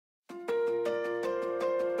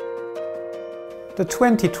the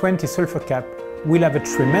 2020 sulfur cap will have a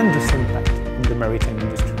tremendous impact on the maritime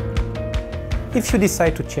industry. If you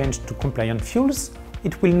decide to change to compliant fuels,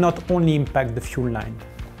 it will not only impact the fuel line.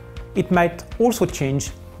 It might also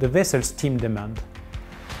change the vessel's steam demand.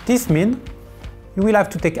 This means you will have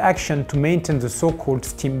to take action to maintain the so-called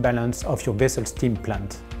steam balance of your vessel's steam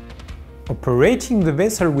plant. Operating the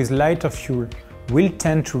vessel with lighter fuel will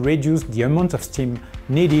tend to reduce the amount of steam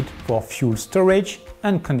needed for fuel storage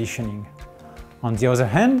and conditioning. On the other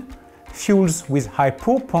hand, fuels with high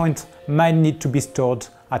pour point might need to be stored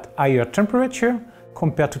at higher temperature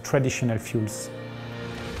compared to traditional fuels,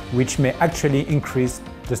 which may actually increase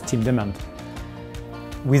the steam demand.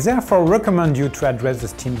 We therefore recommend you to address the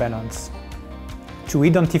steam balance, to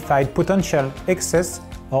identify potential excess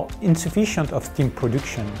or insufficient of steam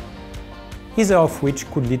production, either of which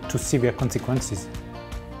could lead to severe consequences.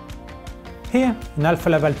 Here in Alfa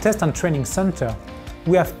Laval Test and Training Center,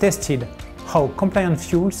 we have tested how compliant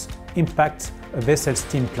fuels impact a vessel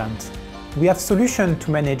steam plant. We have solutions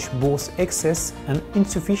to manage both excess and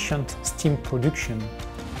insufficient steam production.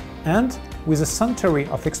 And with a century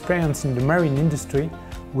of experience in the marine industry,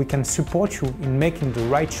 we can support you in making the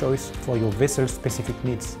right choice for your vessel's specific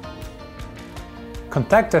needs.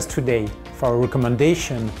 Contact us today for a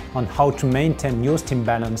recommendation on how to maintain your steam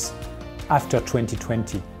balance after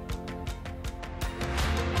 2020.